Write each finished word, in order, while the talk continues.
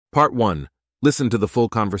Part 1. Listen to the full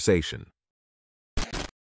conversation.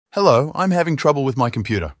 Hello, I'm having trouble with my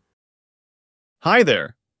computer. Hi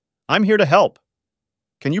there. I'm here to help.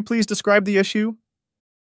 Can you please describe the issue?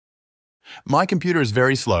 My computer is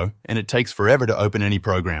very slow and it takes forever to open any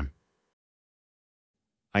program.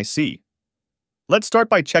 I see. Let's start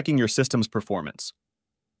by checking your system's performance.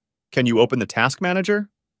 Can you open the Task Manager?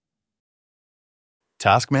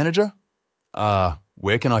 Task Manager?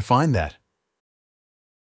 Where can I find that?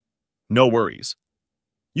 No worries.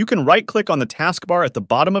 You can right-click on the taskbar at the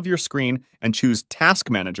bottom of your screen and choose Task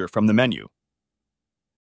Manager from the menu.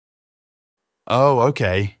 Oh,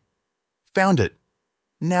 okay. Found it.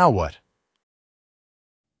 Now what?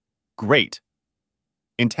 Great.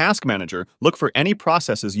 In Task Manager, look for any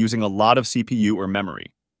processes using a lot of CPU or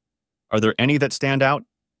memory. Are there any that stand out?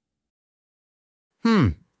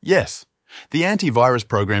 Yes. The antivirus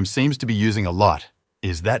program seems to be using a lot.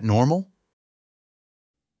 Is that normal?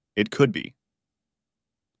 It could be.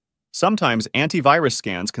 Sometimes antivirus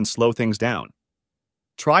scans can slow things down.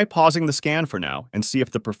 Try pausing the scan for now and see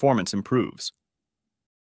if the performance improves.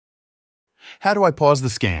 How do I pause the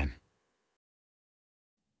scan?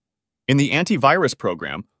 In the antivirus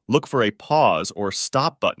program, look for a pause or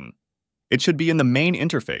stop button. It should be in the main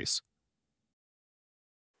interface.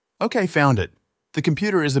 Okay, found it. The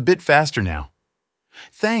computer is a bit faster now.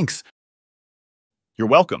 Thanks. You're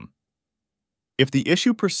welcome. If the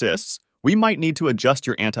issue persists, we might need to adjust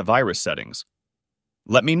your antivirus settings.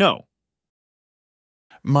 Let me know.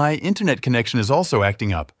 My internet connection is also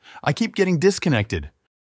acting up. I keep getting disconnected.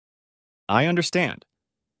 I understand.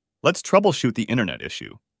 Let's troubleshoot the internet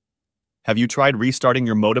issue. Have you tried restarting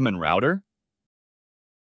your modem and router?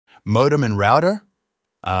 Modem and router?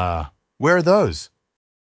 Where are those?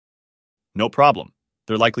 No problem.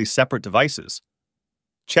 They're likely separate devices.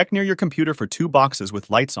 Check near your computer for two boxes with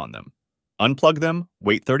lights on them. Unplug them,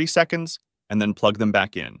 wait 30 seconds, and then plug them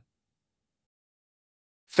back in.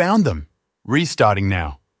 Found them. Restarting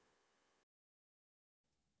now.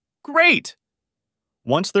 Great!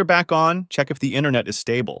 Once they're back on, check if the internet is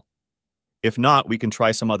stable. If not, we can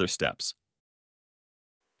try some other steps.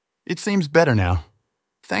 It seems better now.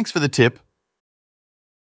 Thanks for the tip.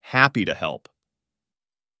 Happy to help.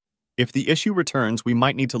 If the issue returns, we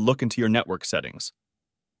might need to look into your network settings.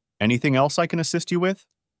 Anything else I can assist you with?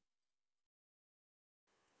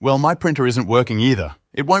 Well, my printer isn't working either.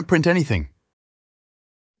 It won't print anything.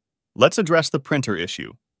 Let's address the printer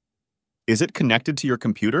issue. Is it connected to your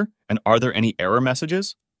computer, and are there any error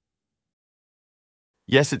messages?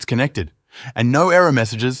 Yes, it's connected. And no error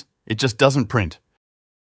messages, it just doesn't print.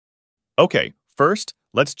 Okay, first,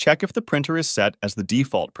 let's check if the printer is set as the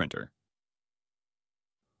default printer.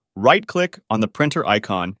 Right-click on the printer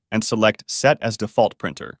icon and select Set as Default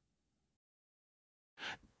Printer.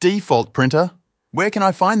 Default printer? Where can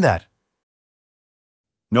I find that?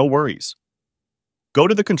 No worries. Go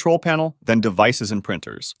to the control panel, then Devices and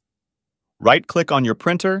Printers. Right-click on your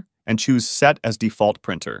printer and choose Set as Default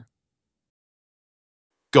Printer.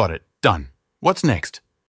 Got it. Done. What's next?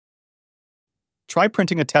 Try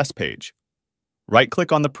printing a test page.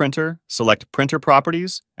 Right-click on the printer, select Printer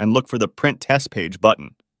Properties, and look for the Print Test Page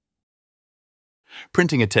button.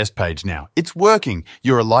 Printing a test page now. It's working.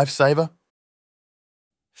 You're a lifesaver.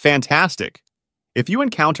 Fantastic! If you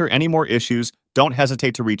encounter any more issues, don't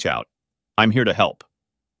hesitate to reach out. I'm here to help.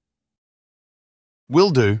 Will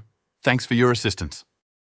do. Thanks for your assistance.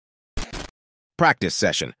 Practice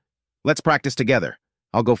session. Let's practice together.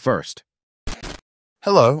 I'll go first.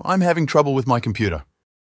 Hello, I'm having trouble with my computer.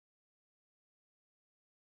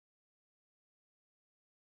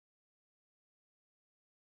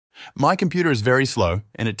 My computer is very slow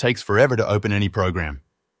and it takes forever to open any program.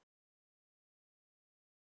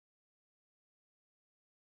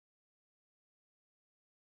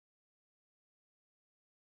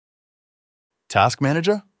 Task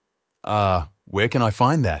Manager? Where can I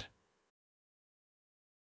find that?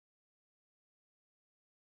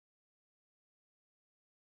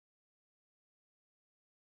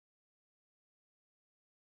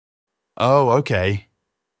 Oh, okay.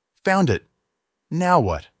 Found it. Now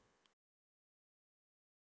what?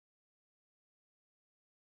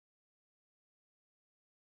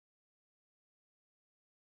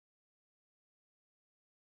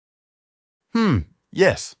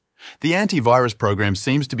 Yes. The antivirus program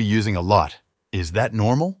seems to be using a lot. Is that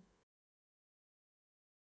normal?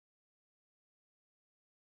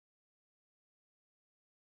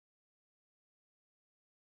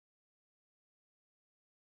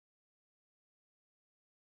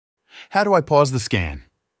 How do I pause the scan?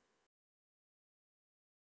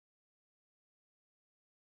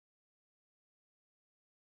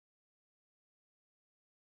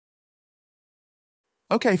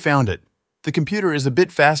 Okay, found it. The computer is a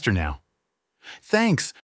bit faster now.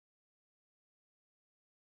 Thanks.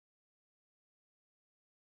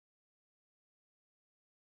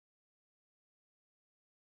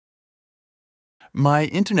 My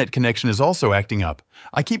internet connection is also acting up.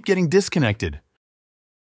 I keep getting disconnected.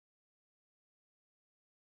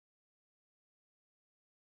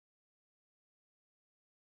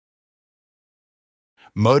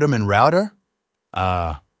 Modem and router?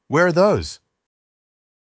 Where are those?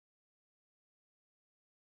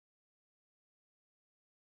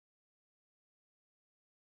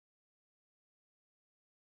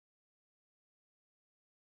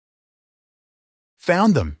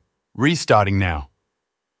 Found them. Restarting now.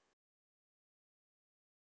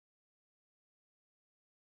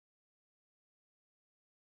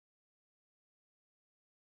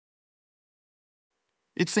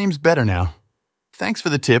 It seems better now. Thanks for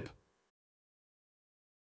the tip.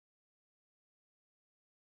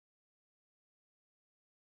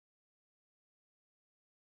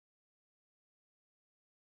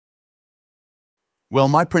 Well,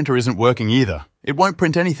 my printer isn't working either. It won't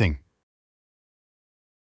print anything.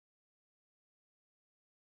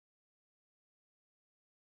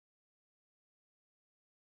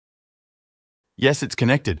 Yes, it's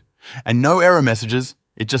connected. And no error messages.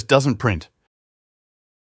 It just doesn't print.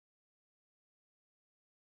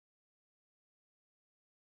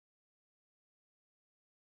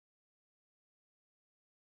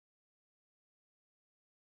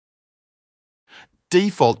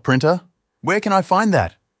 Default printer? Where can I find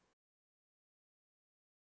that?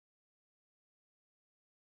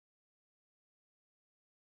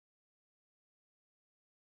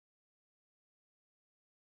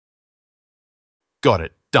 Got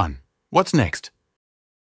it. Done. What's next?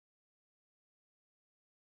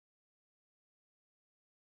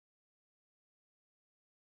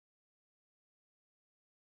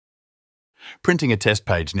 Printing a test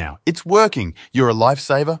page now. It's working. You're a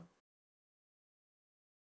lifesaver.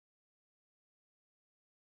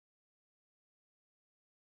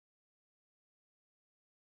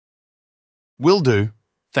 Will do.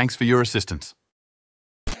 Thanks for your assistance.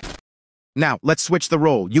 Now, let's switch the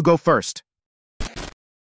role. You go first.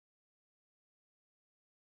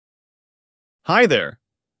 Hi there.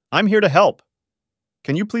 I'm here to help.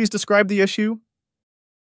 Can you please describe the issue?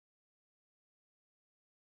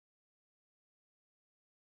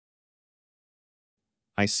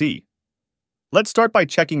 I see. Let's start by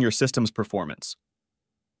checking your system's performance.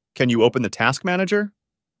 Can you open the Task Manager?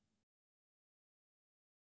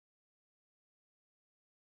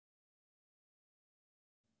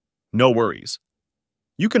 No worries.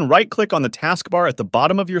 You can right-click on the taskbar at the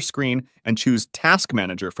bottom of your screen and choose Task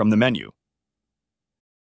Manager from the menu.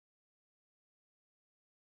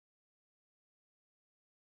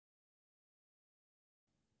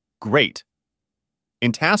 Great.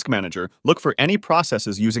 In Task Manager, look for any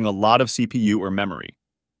processes using a lot of CPU or memory.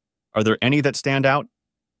 Are there any that stand out?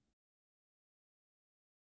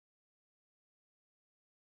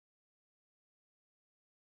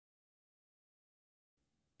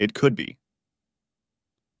 It could be.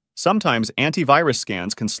 Sometimes antivirus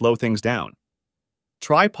scans can slow things down.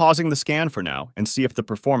 Try pausing the scan for now and see if the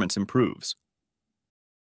performance improves.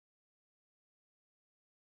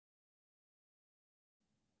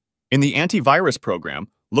 In the antivirus program,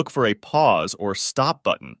 look for a pause or stop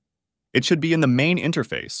button. It should be in the main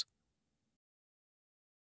interface.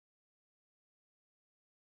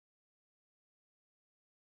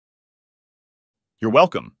 You're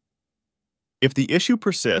welcome. If the issue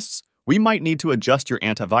persists, we might need to adjust your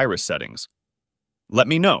antivirus settings. Let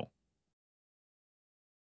me know.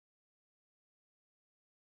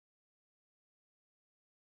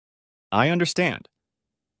 I understand.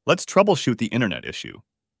 Let's troubleshoot the internet issue.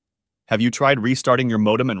 Have you tried restarting your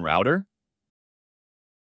modem and router?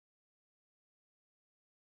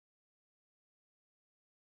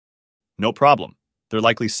 No problem. They're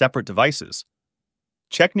likely separate devices.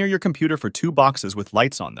 Check near your computer for two boxes with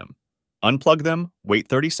lights on them. Unplug them, wait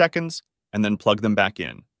 30 seconds, and then plug them back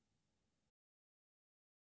in.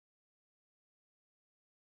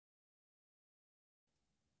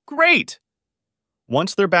 Great!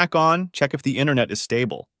 Once they're back on, check if the internet is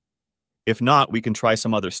stable. If not, we can try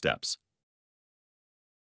some other steps.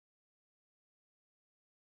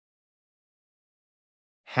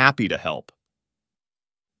 Happy to help.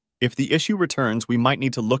 If the issue returns, we might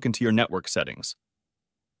need to look into your network settings.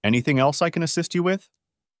 Anything else I can assist you with?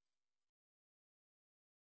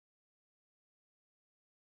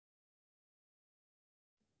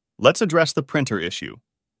 Let's address the printer issue.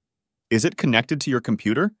 Is it connected to your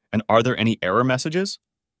computer, and are there any error messages?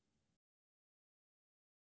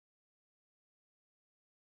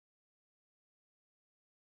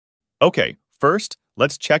 Okay, first,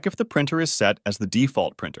 let's check if the printer is set as the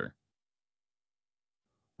default printer.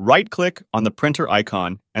 Right-click on the printer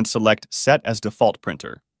icon and select Set as Default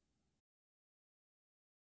Printer.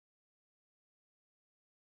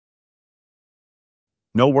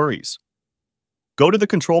 No worries. Go to the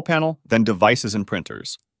control panel, then Devices and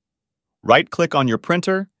Printers. Right-click on your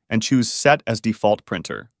printer and choose Set as Default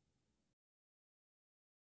Printer.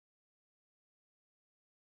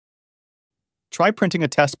 Try printing a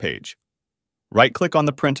test page. Right-click on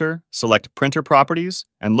the printer, select Printer Properties,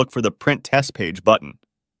 and look for the Print Test Page button.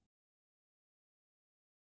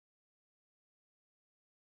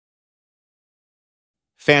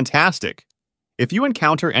 Fantastic! If you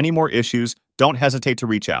encounter any more issues, don't hesitate to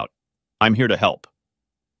reach out. I'm here to help.